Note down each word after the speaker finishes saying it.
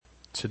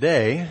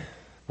Today,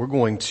 we're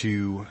going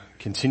to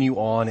continue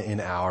on in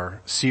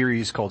our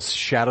series called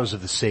Shadows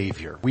of the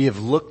Savior. We have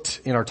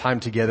looked in our time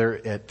together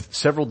at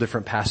several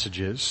different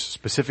passages,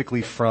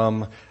 specifically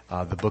from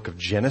the book of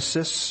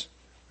Genesis.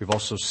 We've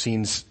also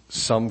seen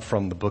some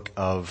from the book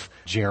of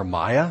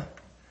Jeremiah.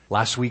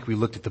 Last week we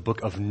looked at the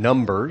book of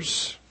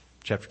Numbers,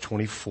 chapter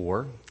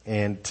 24.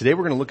 And today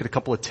we're going to look at a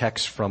couple of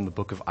texts from the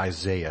book of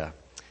Isaiah.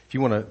 If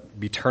you want to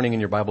be turning in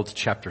your Bible to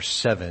chapter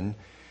 7,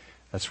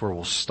 that's where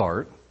we'll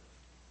start.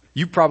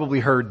 You've probably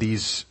heard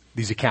these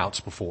accounts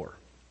before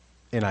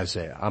in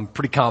Isaiah. I'm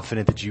pretty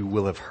confident that you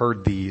will have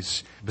heard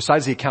these.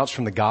 Besides the accounts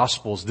from the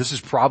Gospels, this is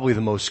probably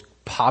the most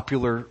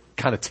popular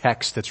kind of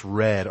text that's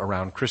read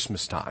around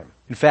Christmas time.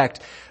 In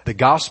fact, the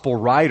Gospel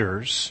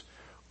writers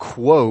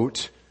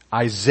quote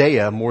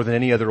Isaiah more than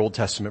any other Old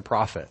Testament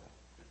prophet.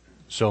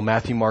 So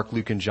Matthew, Mark,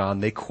 Luke, and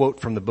John, they quote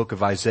from the book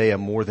of Isaiah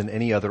more than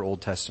any other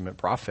Old Testament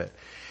prophet.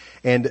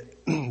 And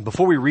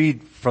before we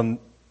read from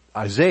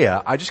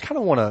Isaiah, I just kind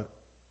of want to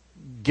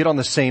get on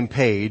the same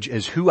page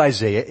as who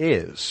Isaiah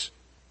is.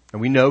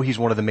 And we know he's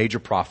one of the major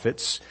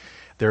prophets.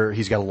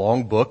 He's got a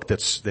long book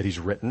that he's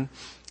written.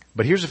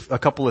 But here's a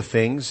couple of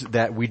things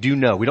that we do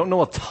know. We don't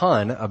know a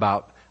ton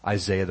about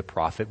Isaiah the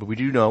prophet, but we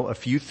do know a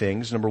few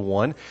things. Number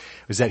one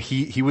is that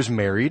he was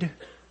married.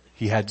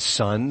 He had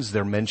sons.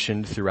 They're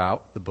mentioned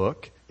throughout the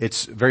book.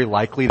 It's very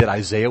likely that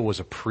Isaiah was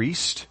a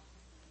priest.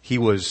 He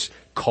was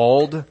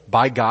called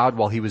by God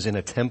while he was in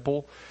a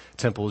temple.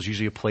 Temple is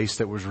usually a place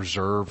that was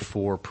reserved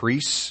for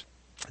priests.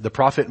 The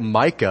prophet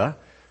Micah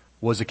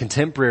was a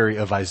contemporary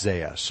of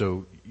Isaiah.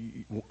 So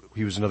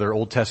he was another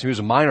Old Testament. He was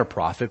a minor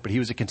prophet, but he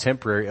was a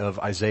contemporary of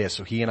Isaiah.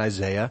 So he and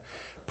Isaiah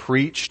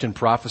preached and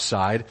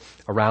prophesied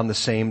around the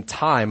same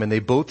time, and they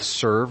both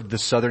served the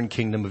southern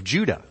kingdom of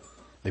Judah.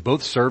 They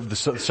both served the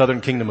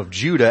southern kingdom of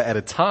Judah at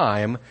a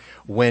time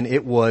when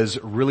it was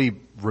really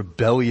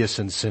rebellious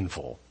and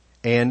sinful.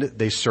 And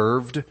they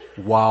served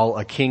while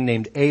a king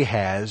named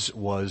Ahaz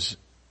was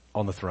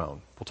on the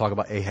throne. We'll talk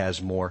about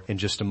Ahaz more in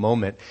just a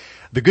moment.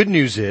 The good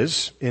news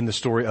is, in the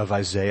story of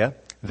Isaiah,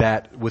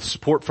 that with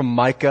support from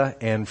Micah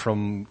and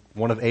from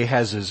one of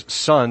Ahaz's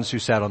sons who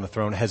sat on the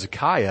throne,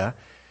 Hezekiah,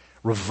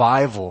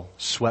 revival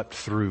swept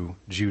through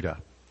Judah.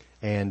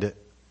 And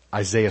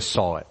Isaiah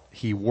saw it.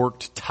 He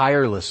worked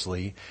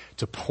tirelessly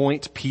to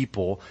point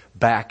people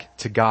back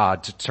to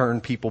God, to turn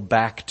people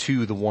back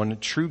to the one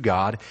true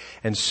God.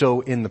 And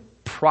so in the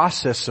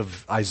process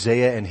of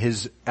Isaiah and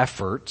his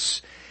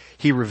efforts,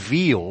 he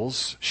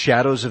reveals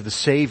shadows of the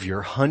Savior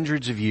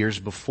hundreds of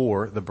years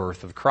before the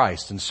birth of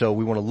Christ. And so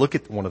we want to look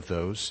at one of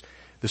those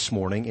this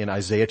morning in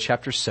Isaiah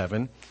chapter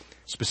 7,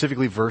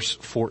 specifically verse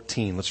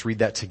 14. Let's read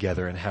that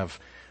together and have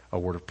a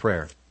word of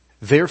prayer.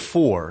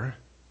 Therefore,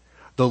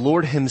 the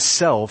Lord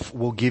himself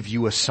will give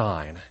you a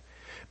sign.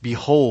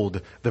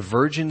 Behold, the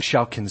virgin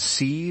shall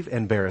conceive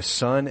and bear a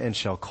son and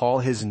shall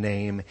call his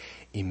name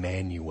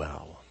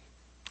Immanuel.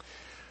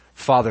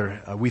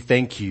 Father, we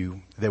thank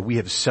you that we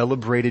have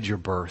celebrated your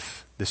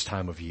birth this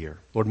time of year.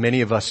 Lord,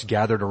 many of us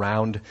gathered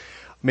around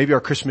maybe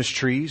our Christmas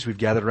trees. We've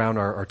gathered around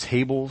our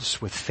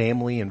tables with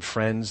family and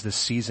friends this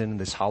season,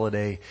 this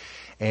holiday,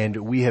 and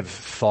we have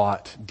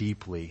thought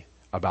deeply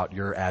about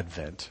your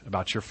advent,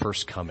 about your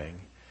first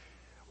coming.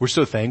 We're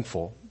so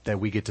thankful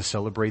that we get to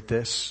celebrate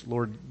this.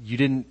 Lord, you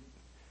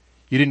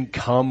didn't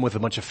come with a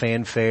bunch of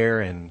fanfare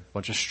and a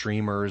bunch of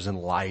streamers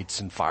and lights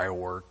and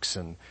fireworks,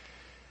 and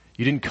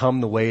you didn't come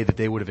the way that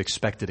they would have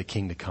expected a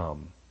king to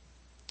come.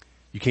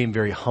 You came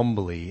very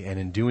humbly, and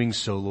in doing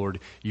so, Lord,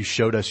 you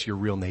showed us your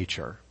real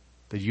nature,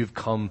 that you've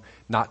come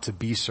not to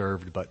be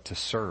served, but to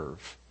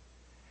serve.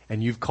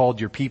 And you've called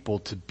your people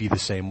to be the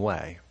same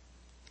way.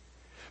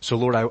 So,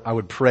 Lord, I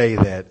would pray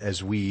that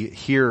as we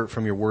hear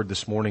from your word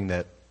this morning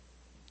that,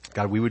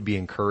 God, we would be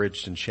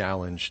encouraged and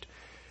challenged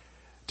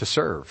to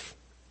serve,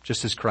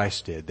 just as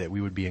Christ did, that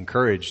we would be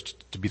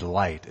encouraged to be the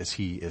light as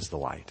he is the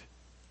light.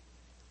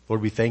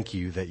 Lord, we thank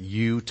you that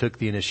you took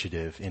the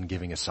initiative in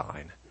giving a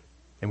sign.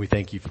 And we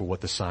thank you for what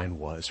the sign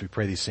was. We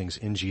pray these things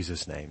in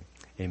Jesus' name.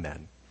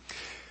 Amen.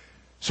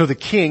 So the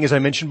king, as I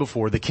mentioned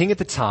before, the king at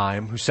the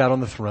time who sat on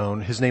the throne,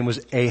 his name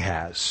was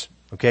Ahaz.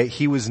 Okay?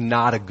 He was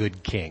not a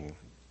good king.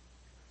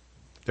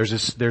 There's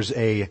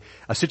a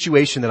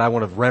situation that I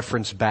want to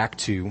reference back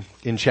to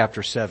in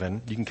chapter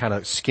 7. You can kind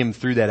of skim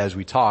through that as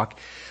we talk.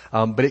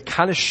 But it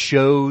kind of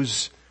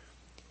shows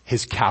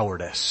his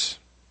cowardice.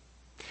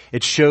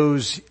 It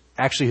shows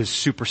actually his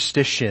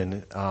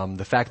superstition,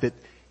 the fact that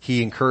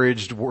he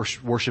encouraged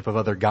worship of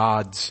other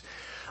gods.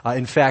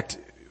 In fact,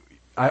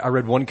 I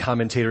read one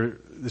commentator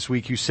this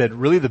week who said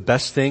really the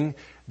best thing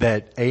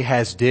that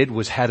Ahaz did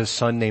was had a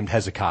son named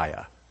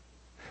Hezekiah.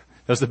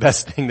 That was the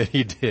best thing that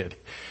he did.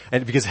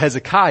 And because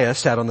Hezekiah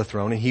sat on the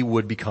throne and he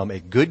would become a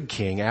good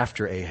king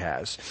after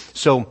Ahaz.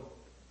 So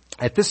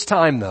at this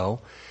time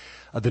though,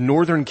 the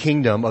northern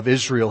kingdom of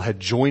Israel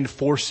had joined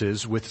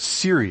forces with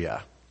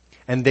Syria.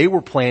 And they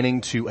were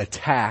planning to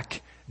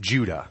attack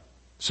Judah.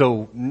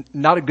 So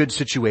not a good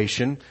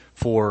situation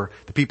for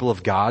the people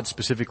of God,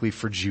 specifically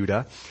for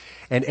Judah.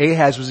 And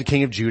Ahaz was the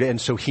king of Judah, and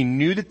so he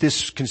knew that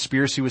this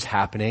conspiracy was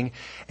happening,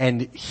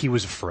 and he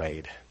was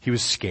afraid. He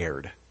was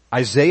scared.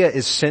 Isaiah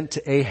is sent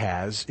to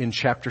Ahaz in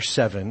chapter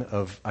 7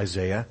 of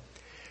Isaiah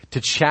to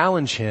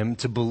challenge him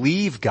to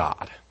believe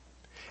God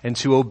and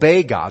to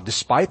obey God.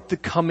 Despite the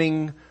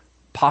coming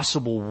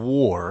possible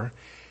war,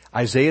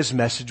 Isaiah's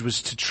message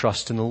was to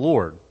trust in the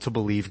Lord, to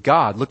believe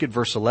God. Look at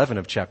verse 11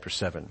 of chapter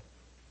 7.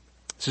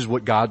 This is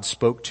what God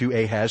spoke to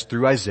Ahaz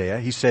through Isaiah.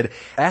 He said,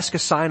 ask a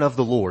sign of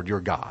the Lord, your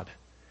God.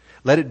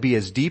 Let it be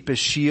as deep as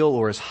Sheol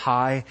or as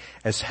high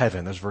as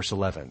heaven. That's verse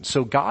 11.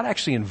 So God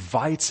actually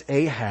invites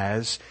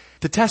Ahaz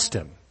to test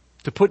him,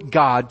 to put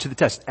God to the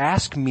test.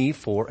 Ask me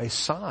for a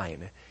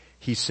sign,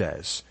 he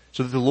says,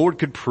 so that the Lord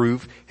could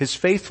prove his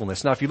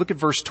faithfulness. Now, if you look at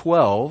verse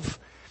 12,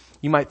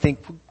 you might think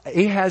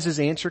Ahaz's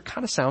answer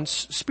kind of sounds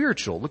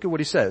spiritual. Look at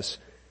what he says.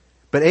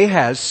 But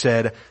Ahaz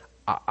said,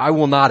 I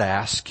will not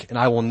ask, and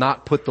I will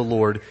not put the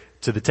Lord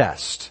to the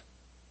test.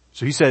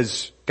 So he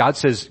says, God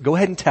says, go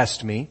ahead and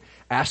test me.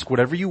 Ask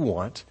whatever you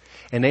want.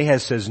 And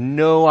Ahaz says,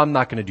 no, I'm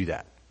not going to do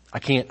that. I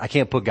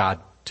can't put God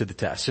to the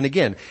test. And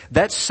again,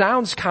 that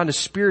sounds kind of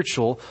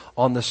spiritual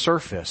on the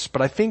surface,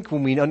 but I think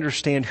when we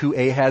understand who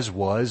Ahaz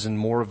was and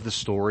more of the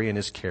story and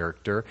his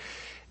character,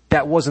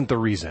 that wasn't the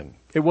reason.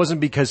 It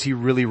wasn't because he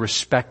really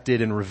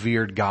respected and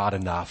revered God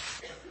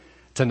enough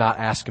to not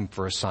ask him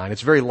for a sign.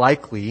 It's very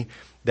likely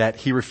that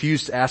he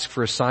refused to ask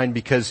for a sign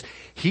because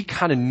he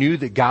kind of knew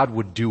that God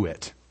would do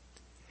it.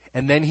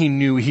 And then he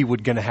knew he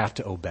was going to have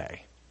to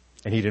obey.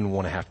 And he didn't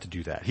want to have to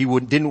do that. He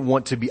didn't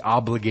want to be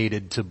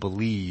obligated to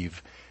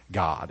believe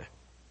God.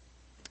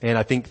 And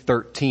I think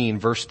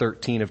verse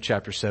 13 of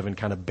chapter 7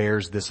 kind of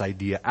bears this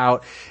idea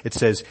out. It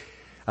says,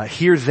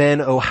 hear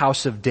then, O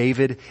house of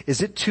David,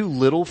 is it too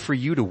little for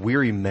you to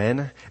weary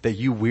men that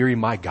you weary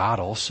my God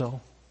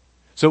also?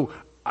 So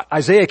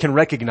Isaiah can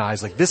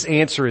recognize, like, this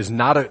answer is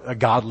not a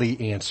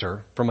godly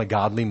answer from a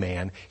godly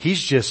man.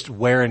 He's just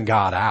wearing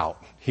God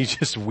out. He's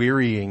just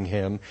wearying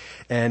him,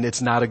 and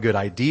it's not a good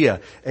idea.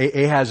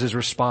 Ahaz's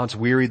response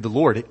wearied the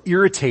Lord. It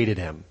irritated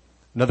him.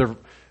 Another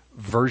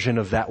version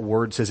of that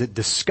word says it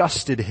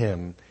disgusted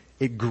him.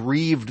 It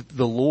grieved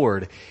the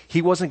Lord.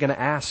 He wasn't going to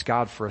ask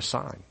God for a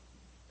sign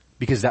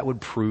because that would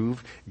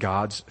prove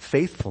God's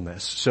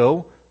faithfulness.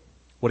 So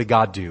what did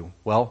God do?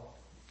 Well,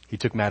 he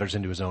took matters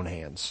into his own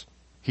hands.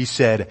 He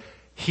said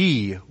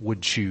he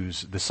would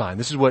choose the sign.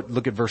 This is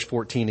look at verse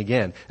 14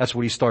 again. That's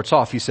what he starts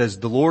off. He says,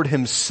 the Lord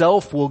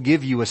himself will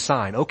give you a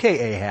sign.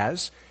 Okay,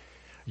 Ahaz,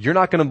 you're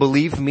not going to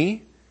believe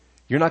me.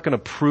 You're not going to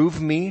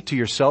prove me to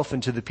yourself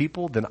and to the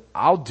people. Then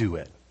I'll do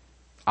it.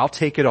 I'll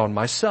take it on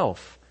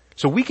myself.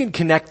 So we can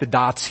connect the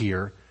dots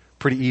here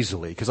pretty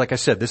easily. Because like I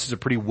said, this is a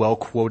pretty well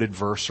quoted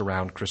verse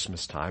around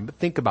Christmas time. But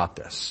think about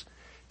this.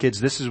 Kids,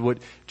 this is what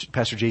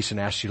Pastor Jason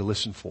asked you to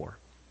listen for.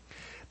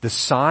 The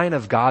sign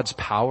of God's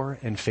power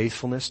and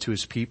faithfulness to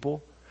his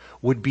people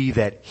would be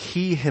that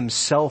he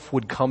himself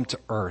would come to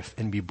earth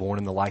and be born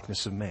in the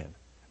likeness of man.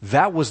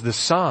 That was the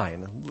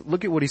sign.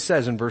 Look at what he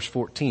says in verse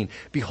 14.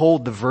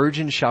 Behold, the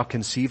virgin shall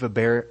conceive and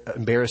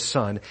bear a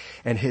son,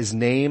 and his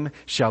name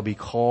shall be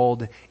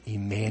called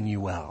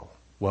Immanuel.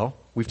 Well,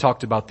 we've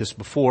talked about this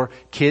before.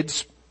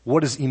 Kids, what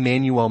does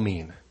Immanuel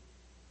mean?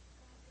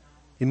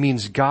 It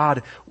means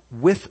God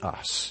with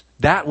us.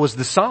 That was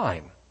the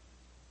sign.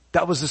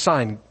 That was the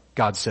sign,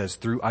 God says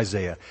through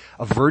Isaiah.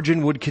 A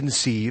virgin would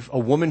conceive, a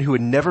woman who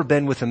had never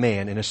been with a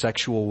man in a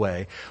sexual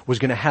way was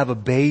going to have a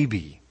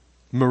baby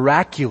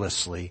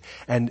miraculously,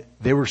 and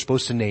they were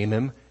supposed to name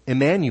him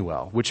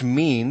Immanuel, which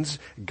means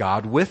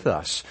God with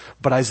us.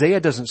 But Isaiah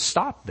doesn't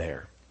stop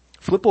there.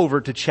 Flip over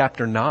to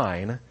chapter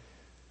 9,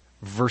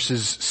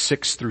 verses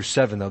 6 through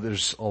 7. Now,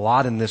 there's a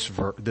lot in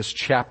this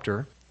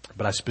chapter,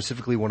 but I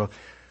specifically want to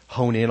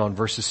hone in on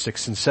verses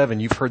 6 and 7.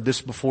 You've heard this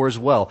before as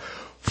well.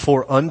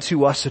 For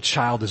unto us a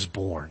child is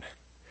born,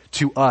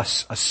 to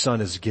us a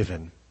son is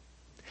given,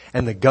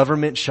 and the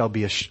government shall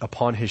be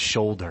upon his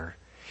shoulder,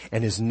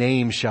 and his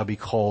name shall be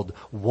called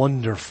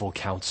Wonderful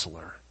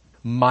Counselor,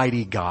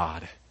 Mighty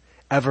God,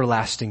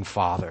 Everlasting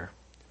Father,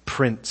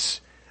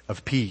 Prince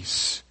of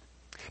Peace.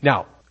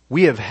 Now,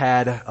 we have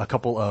had a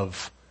couple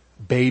of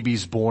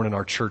babies born in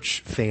our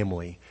church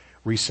family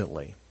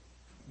recently.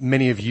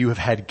 Many of you have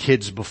had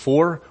kids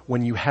before.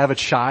 When you have a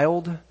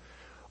child,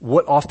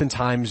 what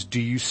oftentimes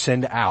do you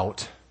send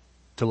out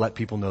to let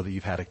people know that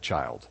you've had a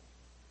child?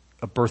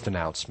 A birth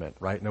announcement,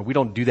 right? Now, we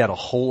don't do that a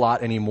whole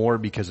lot anymore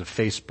because of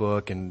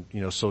Facebook and,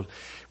 so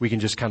we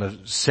can just kind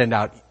of send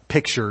out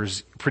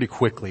pictures pretty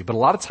quickly. But a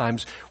lot of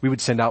times we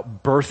would send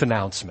out birth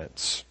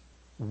announcements.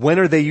 When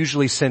are they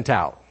usually sent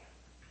out?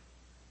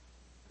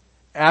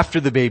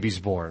 After the baby's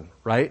born,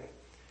 right?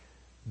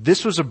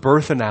 This was a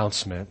birth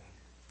announcement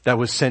that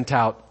was sent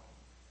out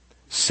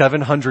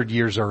 700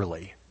 years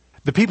early.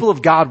 The people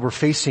of God were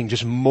facing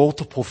just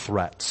multiple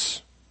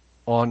threats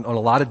on a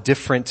lot of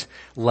different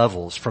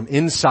levels. From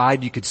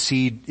inside, you could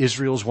see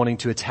Israel's wanting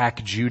to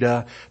attack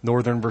Judah,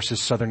 northern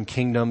versus southern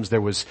kingdoms.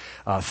 There was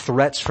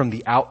threats from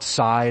the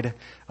outside.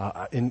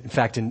 In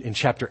fact, in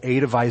chapter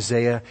 8 of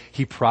Isaiah,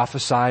 he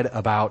prophesied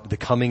about the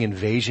coming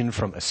invasion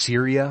from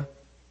Assyria.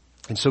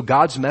 And so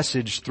God's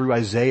message through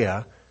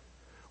Isaiah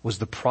was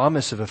the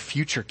promise of a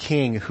future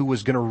king who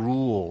was going to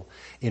rule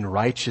in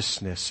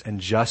righteousness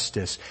and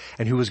justice,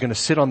 and who was going to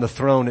sit on the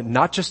throne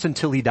not just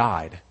until he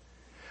died,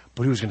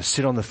 but who was going to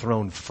sit on the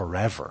throne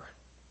forever.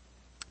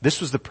 This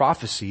was the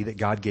prophecy that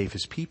God gave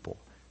his people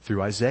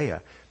through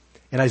Isaiah.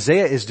 And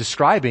Isaiah is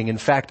describing, in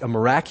fact, a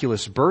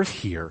miraculous birth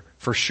here,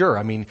 for sure.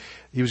 I mean,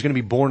 he was going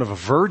to be born of a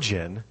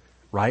virgin,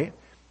 right?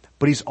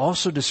 But he's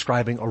also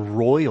describing a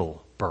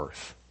royal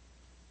birth.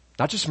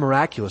 Not just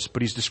miraculous,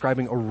 but he's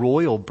describing a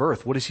royal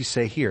birth. What does he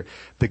say here?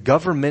 The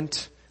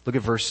government, look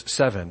at verse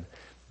 7.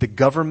 The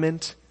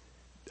government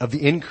of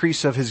the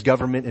increase of his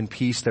government and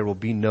peace, there will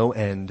be no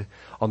end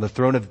on the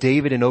throne of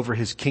David and over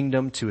his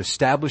kingdom, to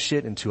establish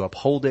it and to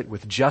uphold it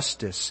with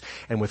justice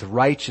and with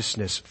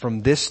righteousness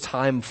from this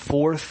time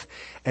forth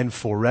and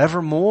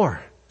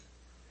forevermore.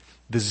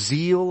 The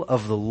zeal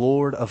of the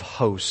Lord of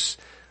hosts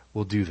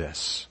will do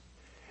this.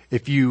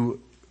 If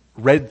you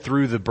read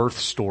through the birth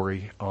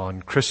story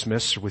on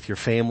Christmas with your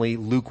family,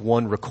 Luke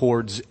 1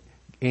 records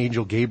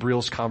Angel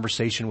Gabriel's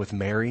conversation with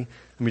Mary.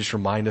 Let me just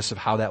remind us of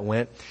how that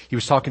went. He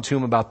was talking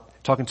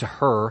to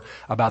her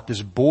about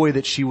this boy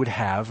that she would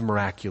have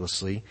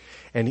miraculously.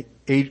 And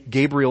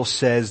Gabriel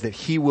says that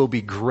he will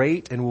be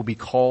great and will be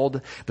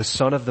called the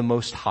Son of the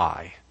Most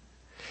High.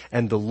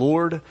 And the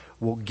Lord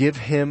will give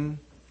to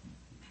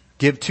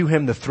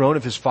him the throne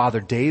of his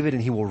father David,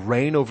 and he will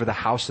reign over the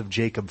house of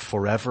Jacob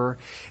forever,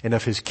 and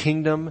of his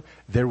kingdom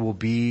there will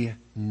be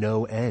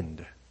no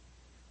end.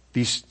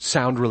 These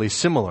sound really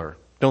similar,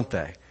 don't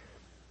they?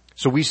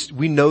 So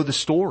we know the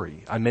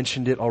story. I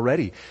mentioned it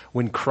already.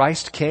 When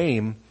Christ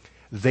came,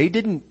 they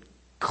didn't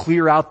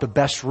clear out the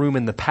best room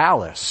in the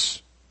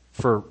palace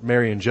for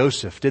Mary and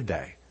Joseph, did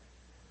they?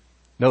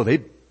 No,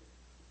 they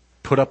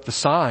put up the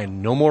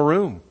sign, no more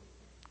room.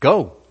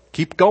 Go,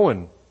 keep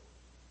going.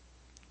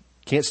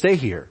 Can't stay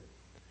here.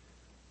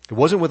 It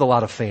wasn't with a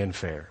lot of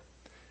fanfare.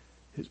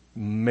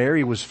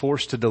 Mary was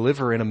forced to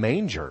deliver in a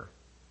manger,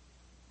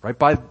 right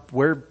by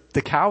where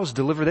the cows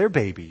deliver their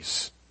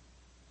babies,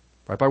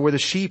 right by where the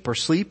sheep are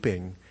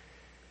sleeping.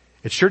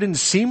 It sure didn't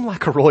seem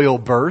like a royal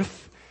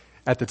birth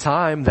at the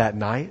time that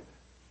night,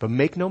 but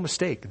make no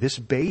mistake, this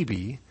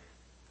baby,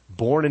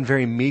 born in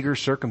very meager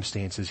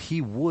circumstances, he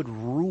would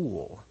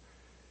rule.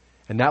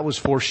 And that was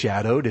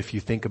foreshadowed if you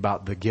think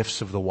about the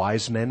gifts of the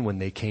wise men when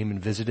they came and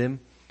visited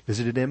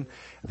him.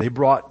 They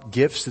brought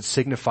gifts that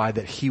signified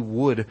that he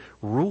would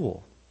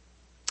rule.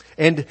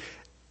 And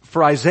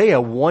for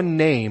Isaiah, one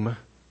name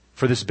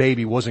for this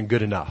baby wasn't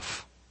good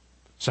enough.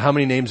 So how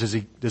many names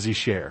does he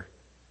share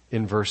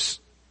in verse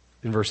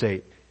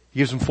 8? He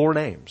gives him 4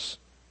 names.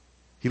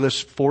 He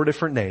lists 4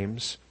 different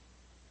names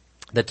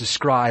that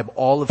describe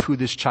all of who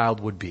this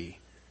child would be.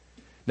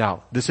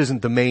 Now, this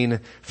isn't the main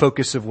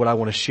focus of what I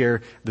want to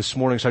share this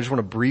morning, so I just want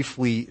to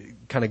briefly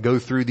kind of go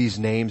through these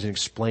names and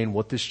explain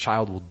what this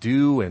child will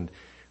do and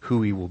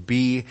who he will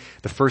be.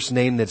 The first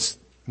name that's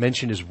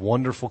mentioned is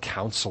Wonderful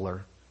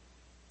Counselor.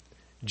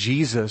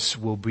 Jesus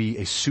will be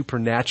a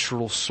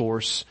supernatural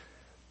source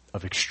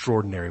of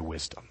extraordinary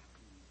wisdom.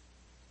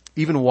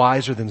 Even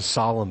wiser than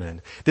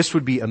Solomon. This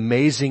would be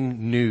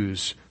amazing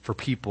news for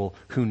people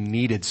who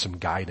needed some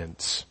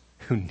guidance,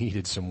 who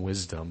needed some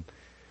wisdom.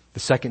 The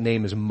second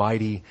name is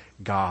Mighty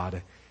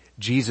God.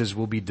 Jesus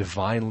will be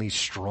divinely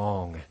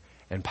strong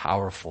and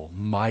powerful,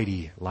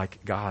 mighty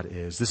like God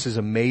is. This is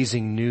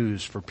amazing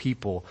news for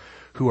people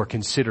who are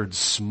considered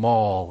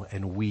small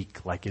and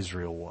weak like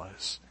Israel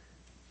was.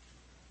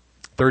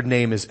 Third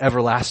name is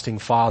Everlasting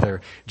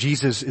Father.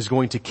 Jesus is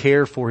going to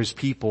care for his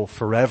people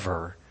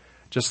forever,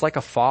 just like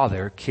a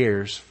father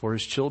cares for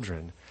his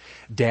children.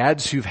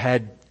 Dads who've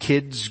had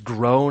kids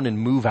grown and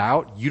move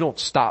out, you don't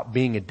stop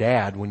being a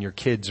dad when your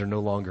kids are no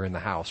longer in the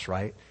house,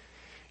 right?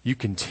 You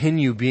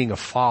continue being a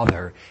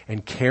father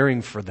and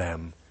caring for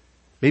them,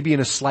 maybe in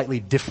a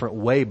slightly different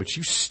way, but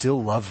you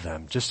still love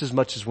them just as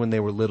much as when they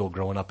were little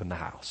growing up in the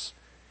house.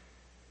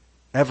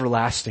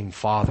 Everlasting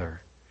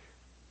Father.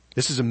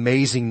 This is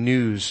amazing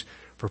news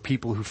for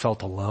people who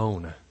felt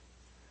alone,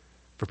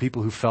 for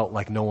people who felt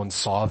like no one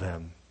saw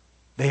them.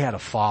 They had a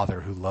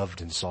father who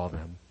loved and saw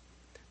them.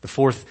 The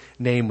fourth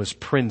name was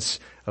Prince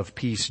of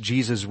Peace.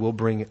 Jesus will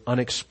bring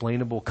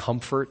unexplainable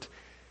comfort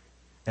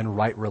and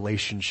right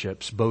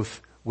relationships,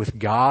 both with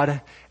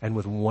God and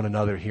with one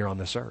another here on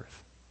this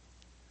earth.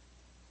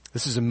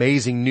 This is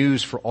amazing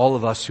news for all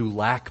of us who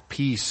lack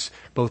peace,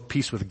 both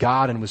peace with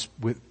God and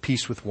with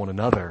peace with one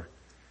another.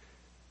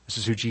 This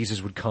is who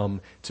Jesus would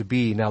come to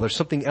be. Now, there's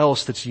something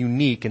else that's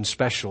unique and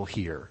special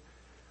here.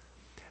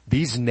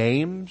 These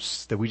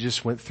names that we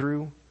just went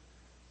through,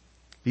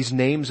 these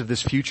names of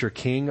this future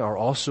king are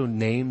also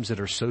names that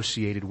are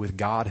associated with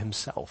God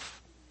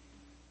himself.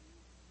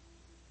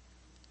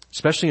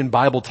 Especially in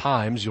Bible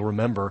times, you'll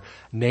remember,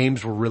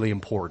 names were really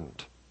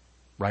important,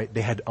 right?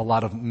 They had a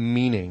lot of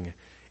meaning.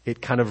 It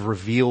kind of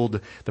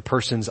revealed the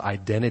person's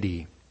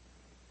identity.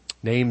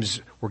 Names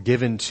were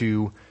given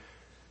to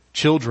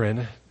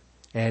children,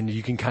 and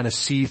you can kind of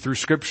see through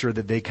Scripture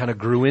that they kind of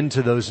grew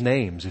into those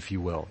names, if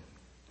you will.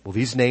 Well,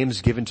 these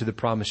names given to the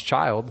promised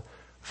child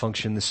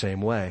function the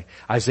same way.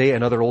 Isaiah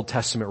and other Old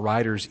Testament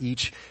writers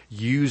each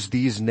use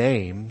these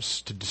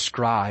names to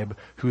describe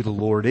who the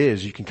Lord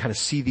is. You can kind of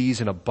see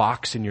these in a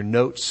box in your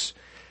notes.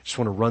 Just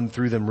want to run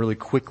through them really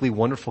quickly.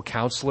 Wonderful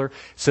Counselor. It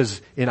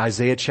says in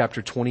Isaiah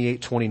chapter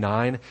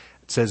 28:29, it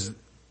says,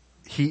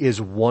 He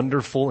is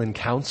wonderful in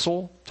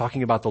counsel,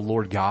 talking about the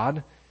Lord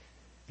God.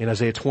 In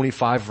Isaiah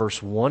 25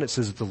 verse 1, it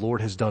says that the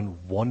Lord has done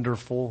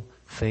wonderful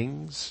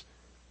things.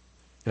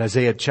 In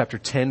Isaiah chapter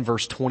 10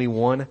 verse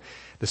 21,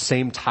 the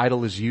same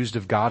title is used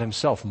of God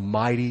himself,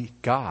 Mighty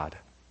God.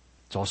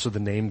 It's also the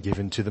name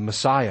given to the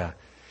Messiah.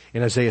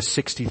 In Isaiah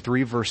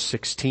 63 verse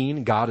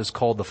 16, God is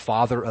called the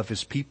Father of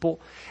his people,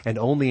 and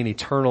only an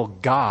eternal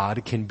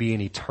God can be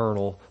an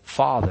eternal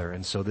Father.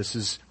 And so this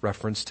is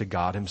reference to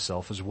God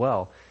himself as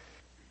well.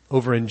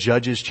 Over in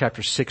Judges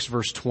chapter 6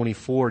 verse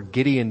 24,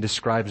 Gideon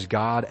describes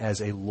God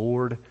as a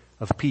Lord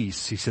of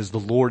peace. He says the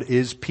Lord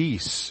is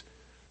peace.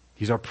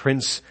 He's our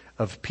Prince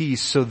of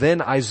Peace. So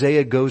then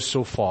Isaiah goes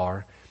so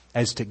far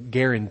as to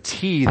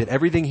guarantee that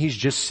everything he's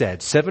just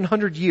said,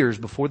 700 years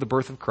before the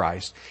birth of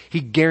Christ,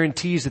 he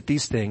guarantees that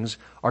these things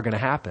are going to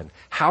happen.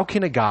 How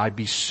can a guy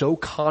be so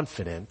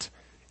confident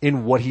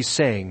in what he's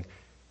saying?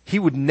 He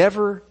would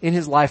never in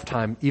his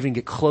lifetime even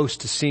get close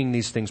to seeing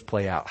these things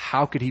play out.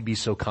 How could he be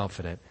so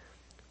confident?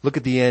 Look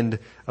at the end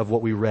of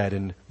what we read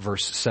in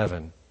verse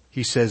 7.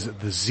 He says,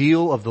 the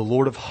zeal of the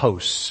Lord of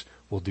hosts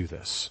will do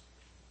this.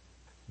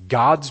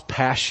 God's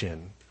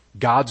passion,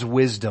 God's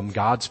wisdom,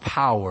 God's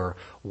power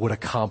would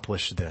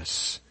accomplish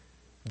this.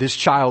 This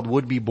child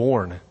would be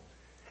born,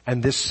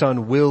 and this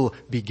son will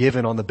be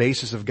given on the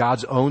basis of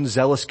God's own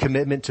zealous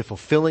commitment to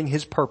fulfilling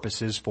his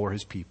purposes for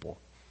his people.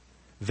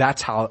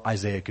 That's how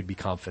Isaiah could be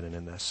confident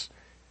in this.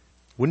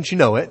 Wouldn't you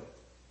know it?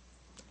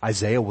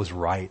 Isaiah was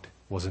right,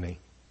 wasn't he?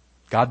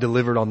 God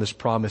delivered on this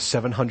promise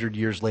 700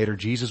 years later.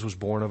 Jesus was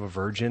born of a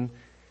virgin,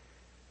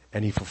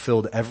 and he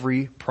fulfilled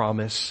every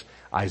promise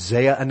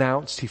Isaiah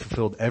announced. He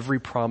fulfilled every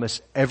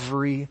promise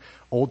every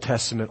Old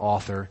Testament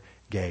author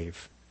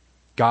gave.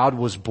 God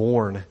was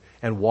born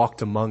and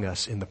walked among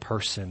us in the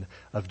person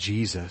of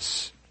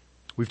Jesus.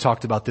 We've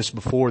talked about this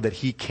before, that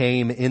he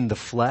came in the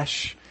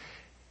flesh.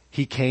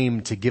 He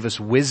came to give us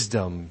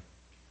wisdom,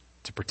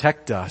 to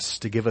protect us,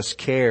 to give us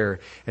care,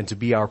 and to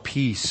be our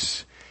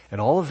peace.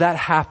 And all of that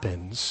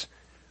happens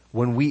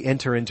when we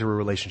enter into a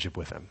relationship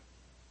with him.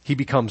 He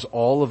becomes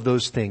all of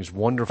those things: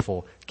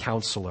 wonderful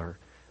Counselor,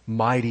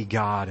 Mighty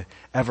God,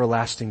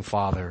 Everlasting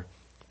Father,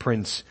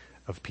 Prince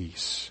of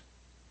Peace.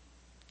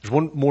 There's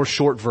one more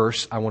short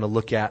verse I want to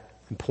look at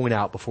and point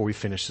out before we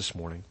finish this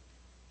morning.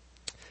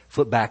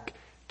 Flip back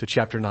to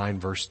chapter 9,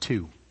 verse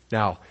 2.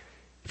 Now,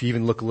 if you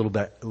even look a little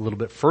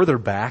bit further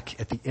back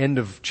at the end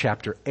of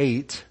chapter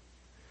 8,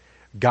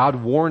 God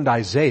warned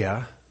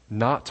Isaiah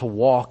not to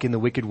walk in the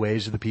wicked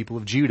ways of the people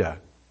of Judah.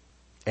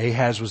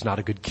 Ahaz was not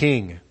a good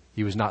king.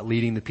 He was not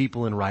leading the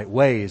people in right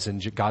ways,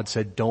 and God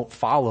said, don't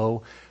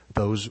follow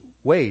those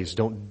ways.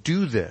 Don't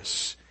do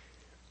this.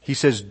 He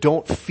says,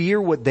 don't fear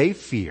what they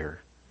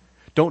fear.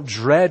 Don't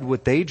dread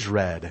what they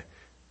dread.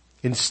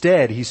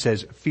 Instead, he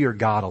says, fear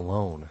God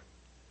alone.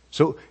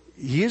 So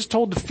he is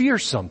told to fear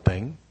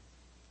something,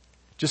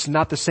 just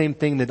not the same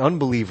thing that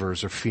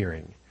unbelievers are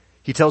fearing.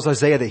 He tells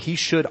Isaiah that he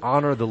should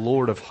honor the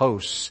Lord of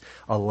hosts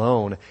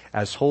alone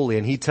as holy.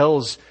 And he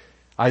tells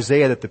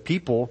Isaiah that the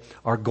people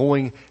are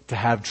going to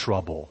have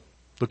trouble.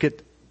 Look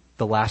at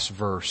the last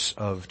verse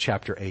of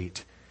chapter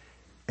 8.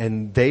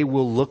 And they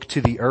will look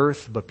to the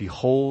earth, but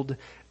behold,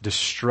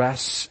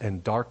 distress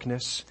and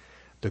darkness,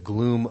 the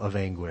gloom of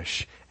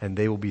anguish, and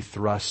they will be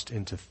thrust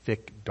into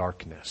thick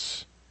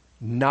darkness.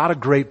 Not a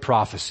great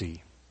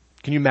prophecy.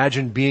 Can you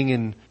imagine being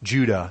in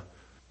Judah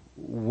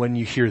when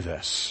you hear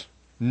this?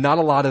 Not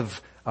a lot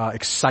of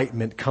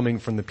excitement coming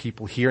from the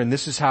people here. And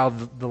this is how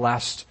the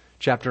last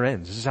chapter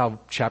ends. This is how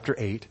chapter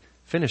 8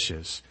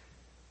 finishes.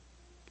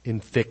 In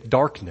thick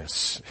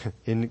darkness,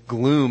 in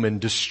gloom and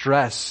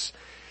distress.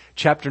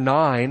 Chapter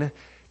 9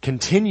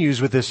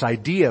 continues with this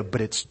idea,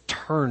 but it's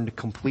turned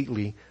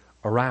completely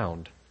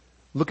around.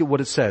 Look at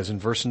what it says in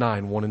verse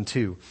 9, 1 and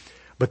 2.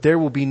 But there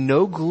will be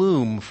no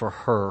gloom for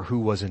her who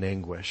was in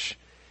anguish.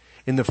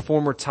 In the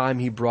former time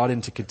he brought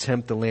into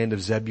contempt the land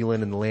of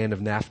Zebulun and the land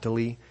of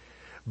Naphtali.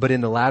 But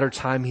in the latter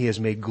time he has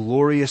made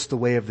glorious the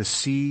way of the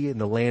sea and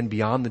the land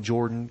beyond the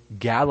Jordan,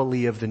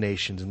 Galilee of the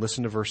nations. And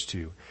listen to verse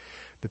 2.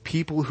 The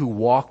people who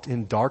walked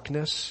in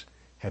darkness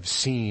have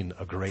seen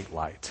a great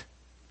light.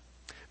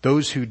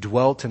 Those who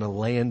dwelt in a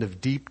land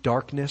of deep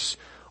darkness,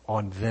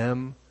 on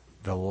them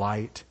the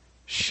light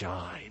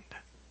shined.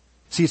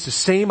 See, it's the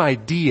same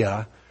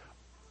idea,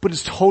 but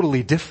it's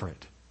totally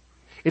different.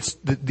 It's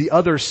the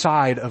other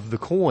side of the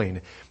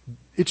coin.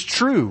 It's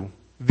true.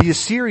 The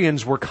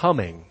Assyrians were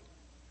coming.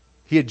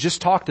 He had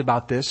just talked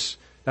about this.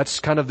 That's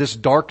kind of this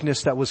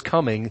darkness that was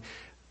coming.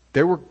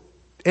 There were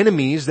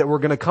enemies that were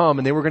going to come,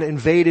 and they were going to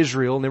invade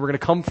Israel, and they were going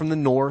to come from the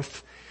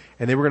north,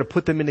 and they were going to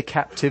put them into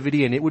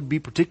captivity, and it would be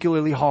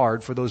particularly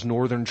hard for those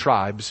northern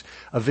tribes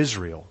of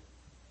Israel.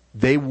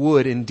 They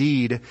would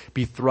indeed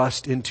be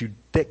thrust into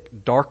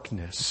thick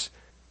darkness.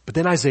 But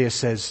then Isaiah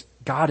says,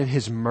 God in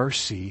His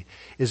mercy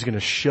is going to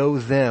show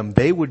them,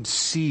 they would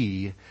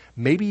see,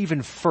 maybe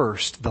even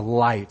first, the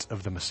light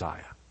of the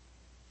Messiah.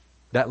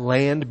 That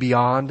land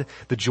beyond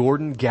the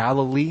Jordan,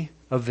 Galilee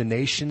of the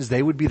nations,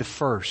 they would be the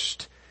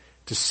first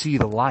to see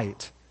the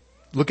light.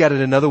 Look at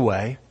it another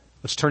way.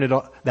 Let's turn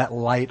that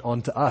light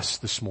onto us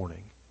this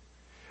morning.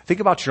 Think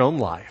about your own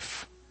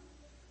life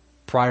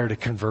prior to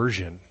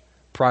conversion,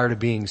 prior to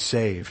being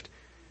saved.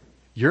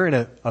 You're in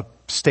a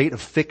state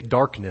of thick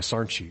darkness,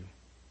 aren't you?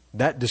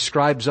 That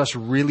describes us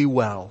really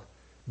well.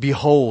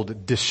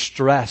 Behold,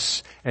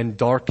 distress and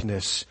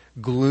darkness,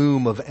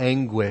 gloom of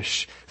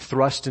anguish,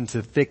 thrust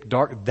into thick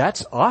dark.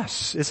 That's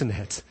us, isn't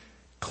it?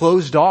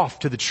 Closed off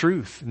to the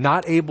truth,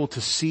 not able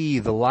to see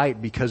the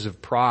light because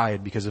of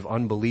pride, because of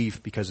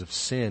unbelief, because of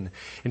sin.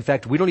 In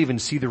fact, we don't even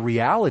see the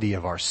reality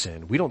of our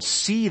sin. We don't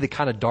see the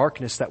kind of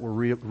darkness that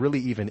we're really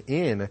even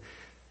in.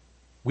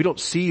 We don't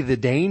see the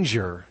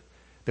danger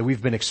that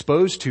we've been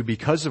exposed to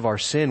because of our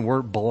sin.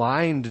 We're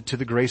blind to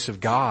the grace of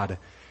God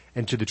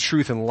and to the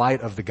truth and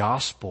light of the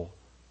gospel.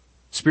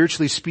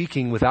 Spiritually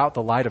speaking, without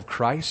the light of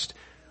Christ,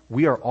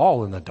 we are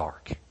all in the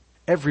dark.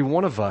 Every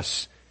one of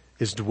us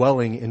is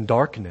dwelling in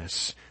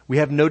darkness. We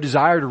have no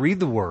desire to read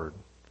the Word,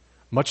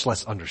 much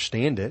less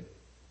understand it.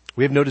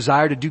 We have no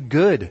desire to do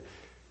good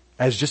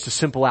as just a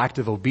simple act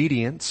of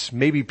obedience.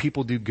 Maybe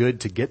people do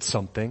good to get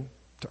something,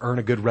 to earn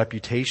a good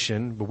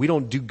reputation, but we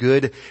don't do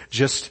good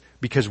just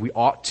because we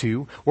ought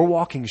to. We're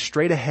walking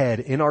straight ahead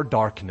in our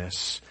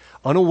darkness,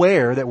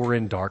 unaware that we're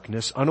in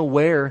darkness,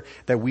 unaware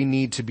that we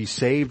need to be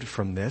saved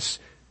from this.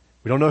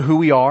 We don't know who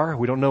we are.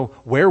 We don't know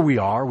where we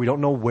are. We don't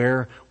know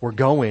where we're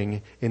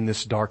going in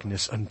this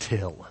darkness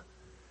until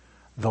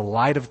the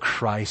light of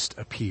Christ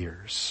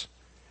appears.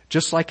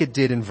 Just like it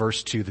did in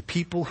verse 2. The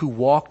people who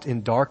walked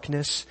in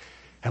darkness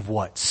have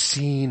what?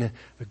 Seen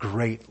the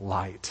great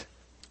light.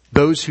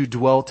 Those who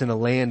dwelt in a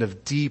land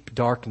of deep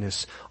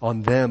darkness,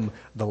 on them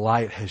the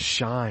light has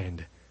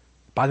shined.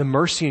 By the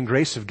mercy and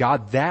grace of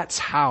God, that's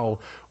how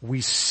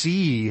we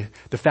see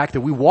the fact that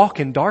we walk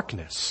in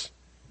darkness.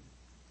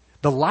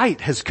 The light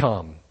has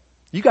come.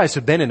 You guys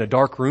have been in a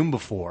dark room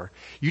before.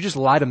 You just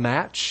light a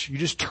match, you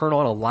just turn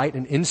on a light,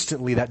 and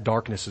instantly that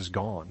darkness is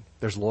gone.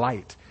 There's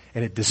light,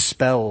 and it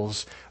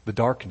dispels the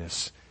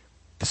darkness.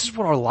 This is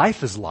what our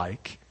life is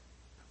like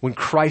when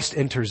Christ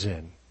enters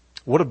in.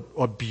 What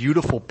a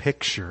beautiful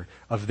picture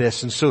of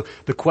this. And so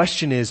the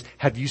question is,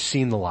 have you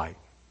seen the light?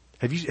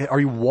 Are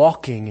you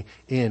walking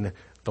in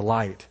the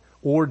light?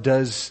 Or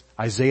does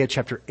Isaiah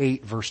chapter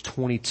 8 verse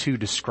 22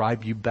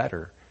 describe you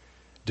better?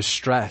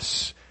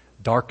 Distress,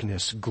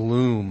 darkness,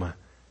 gloom,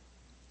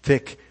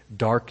 thick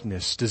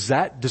darkness. Does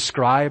that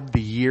describe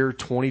the year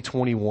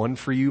 2021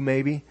 for you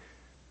maybe?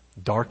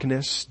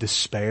 Darkness,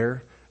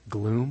 despair,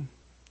 gloom.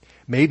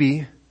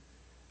 Maybe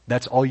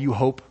that's all you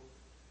hope,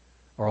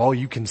 or all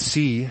you can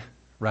see,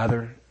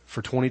 rather,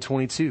 for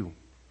 2022.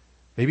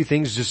 Maybe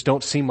things just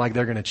don't seem like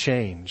they're going to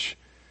change.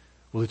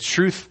 Well, the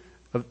truth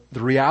of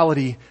the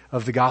reality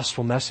of the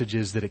gospel message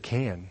is that it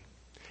can,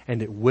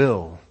 and it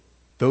will.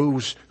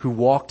 Those who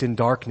walked in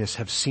darkness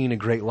have seen a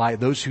great light.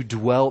 Those who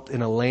dwelt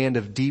in a land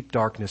of deep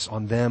darkness,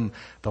 on them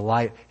the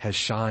light has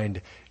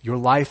shined. Your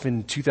life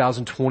in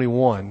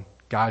 2021,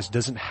 guys,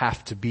 doesn't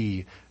have to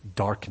be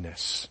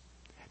darkness.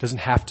 It doesn't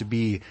have to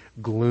be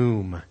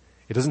gloom.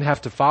 It doesn't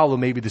have to follow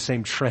maybe the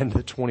same trend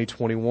that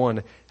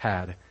 2021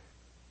 had.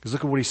 Because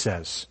look at what he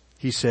says.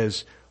 He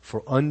says,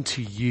 for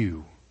unto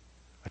you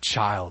a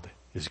child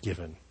is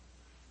given.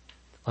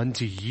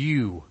 Unto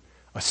you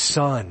a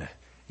son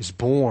is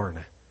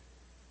born.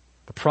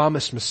 The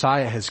promised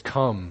Messiah has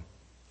come,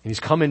 and He's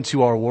come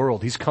into our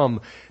world. He's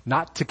come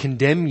not to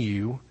condemn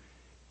you.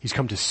 He's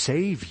come to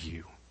save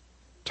you.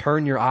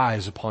 Turn your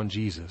eyes upon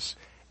Jesus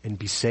and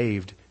be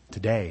saved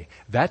today.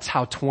 That's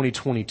how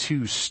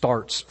 2022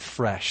 starts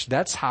fresh.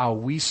 That's how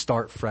we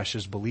start fresh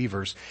as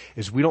believers,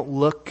 is we don't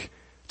look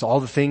to all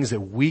the things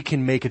that we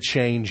can make a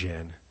change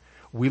in.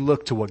 We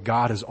look to what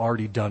God has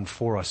already done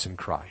for us in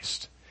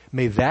Christ.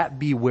 May that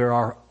be where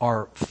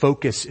our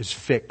focus is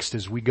fixed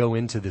as we go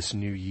into this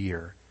new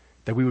year.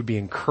 That we would be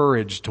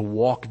encouraged to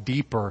walk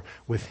deeper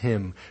with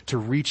Him, to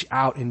reach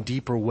out in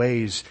deeper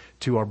ways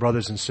to our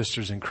brothers and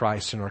sisters in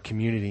Christ, in our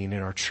community and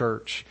in our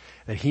church,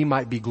 that He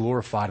might be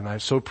glorified. And I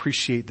so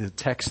appreciate the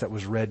text that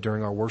was read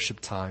during our worship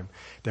time,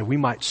 that we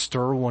might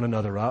stir one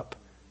another up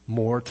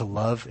more to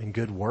love and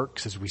good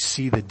works as we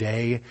see the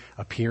day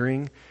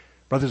appearing.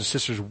 Brothers and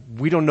sisters,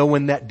 we don't know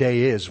when that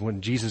day is,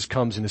 when Jesus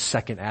comes in His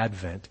second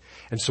advent.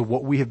 And so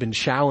what we have been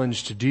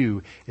challenged to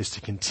do is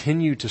to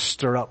continue to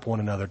stir up one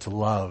another to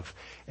love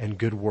and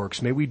good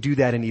works. May we do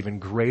that in even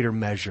greater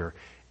measure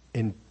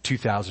in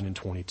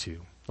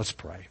 2022. Let's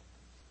pray.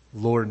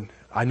 Lord,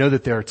 I know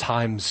that there are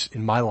times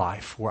in my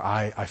life where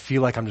I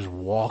feel like I'm just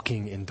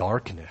walking in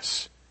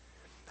darkness.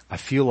 I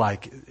feel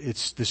like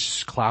it's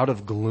this cloud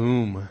of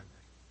gloom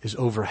is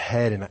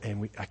overhead,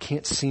 and I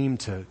can't seem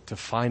to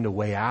find a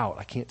way out.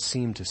 I can't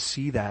seem to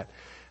see that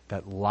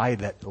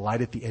light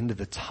at the end of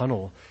the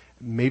tunnel.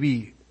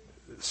 Maybe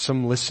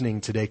some listening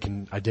today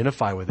can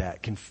identify with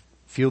that, can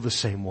feel the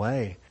same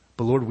way.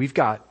 But Lord, we've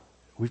got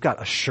we've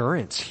got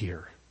assurance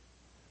here.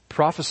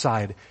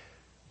 Prophesied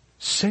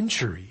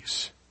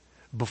centuries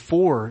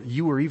before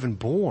you were even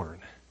born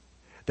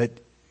that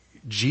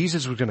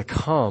Jesus was going to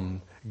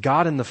come,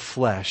 God in the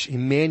flesh,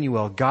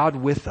 Immanuel, God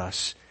with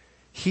us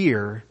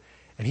here,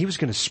 and he was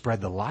going to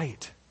spread the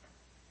light.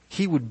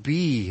 He would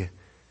be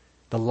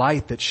the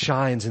light that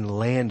shines in the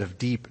land of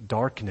deep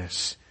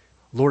darkness.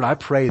 Lord, I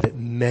pray that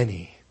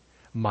many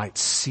might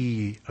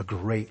see a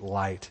great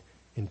light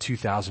in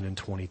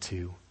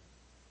 2022.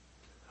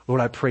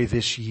 Lord, I pray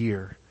this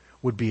year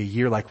would be a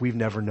year like we've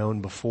never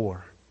known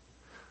before.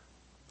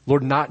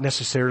 Lord, not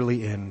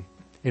necessarily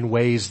in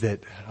ways that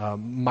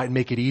might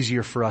make it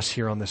easier for us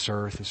here on this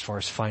earth as far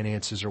as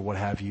finances or what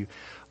have you.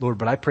 Lord,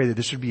 but I pray that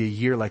this would be a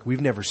year like we've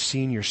never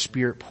seen your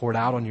Spirit poured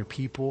out on your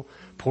people,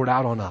 poured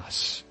out on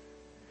us.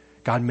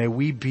 God, may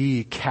we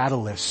be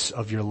catalysts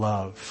of your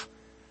love,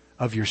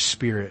 of your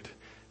Spirit,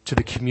 to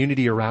the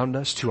community around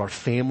us, to our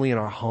family and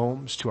our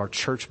homes, to our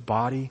church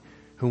body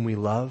whom we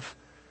love.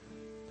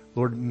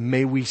 Lord,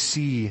 may we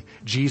see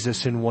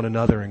Jesus in one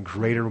another in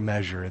greater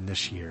measure in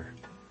this year.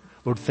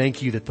 Lord,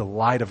 thank you that the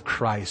light of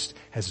Christ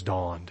has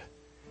dawned.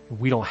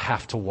 We don't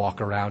have to walk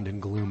around in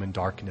gloom and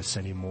darkness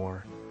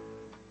anymore.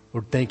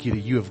 Lord, thank you that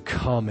you have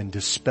come and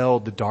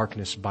dispelled the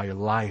darkness by your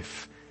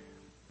life,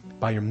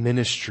 by your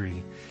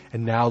ministry.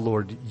 And now,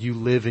 Lord, you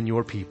live in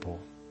your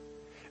people.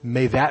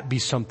 May that be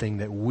something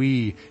that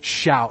we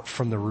shout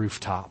from the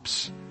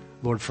rooftops,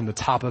 Lord, from the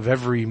top of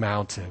every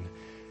mountain,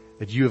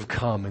 that you have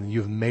come and you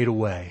have made a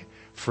way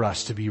for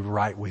us to be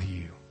right with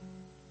you.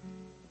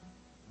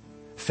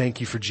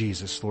 Thank you for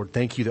Jesus, Lord.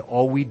 Thank you that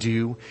all we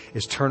do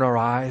is turn our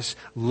eyes,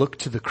 look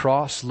to the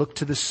cross, look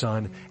to the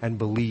Son, and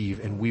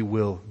believe, and we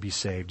will be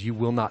saved. You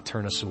will not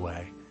turn us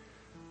away.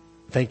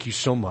 Thank you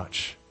so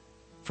much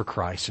for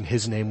Christ. In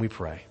his name we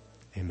pray.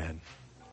 Amen.